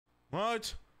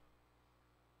What?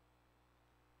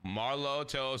 Marlo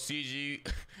tells CG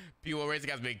P1 Racing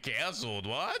has been canceled.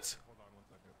 What? Hold on 1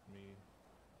 second. Me.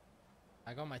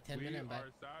 I got my 10-minute back. We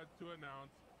are sad to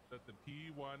announce that the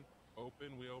P1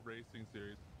 Open Wheel Racing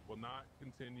Series will not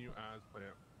continue as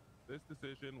planned. This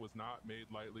decision was not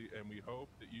made lightly, and we hope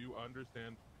that you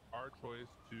understand our choice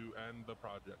to end the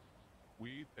project.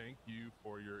 We thank you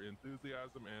for your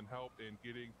enthusiasm and help in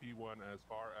getting P1 as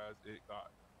far as it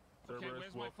got.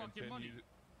 Cerberus will continue.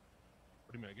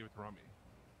 What do you mean? I give it to Ramee.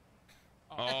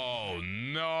 Oh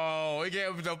no! He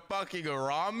gave it to fucking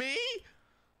Ramee?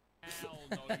 Hell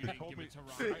no, you didn't give it to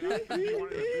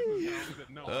Ramee.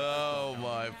 Oh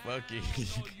my fucking!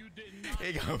 No, you did not.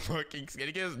 He got fucking.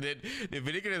 Did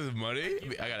Vinny get his money?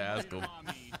 I gotta ask him.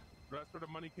 That's where the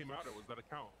money came out. It was that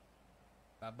account.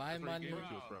 Bye-bye, money.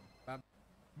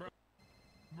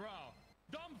 Bro,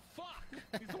 dumb fuck.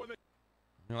 He's the one that.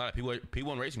 A lot of people.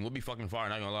 P1 Racing will be fucking fire.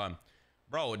 Not gonna lie,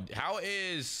 bro. How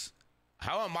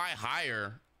am I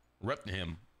higher rep than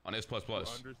him on S++? Understand.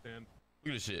 Look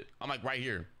at this shit. I'm like right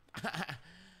here.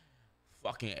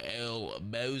 Fucking El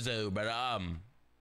Bozo, but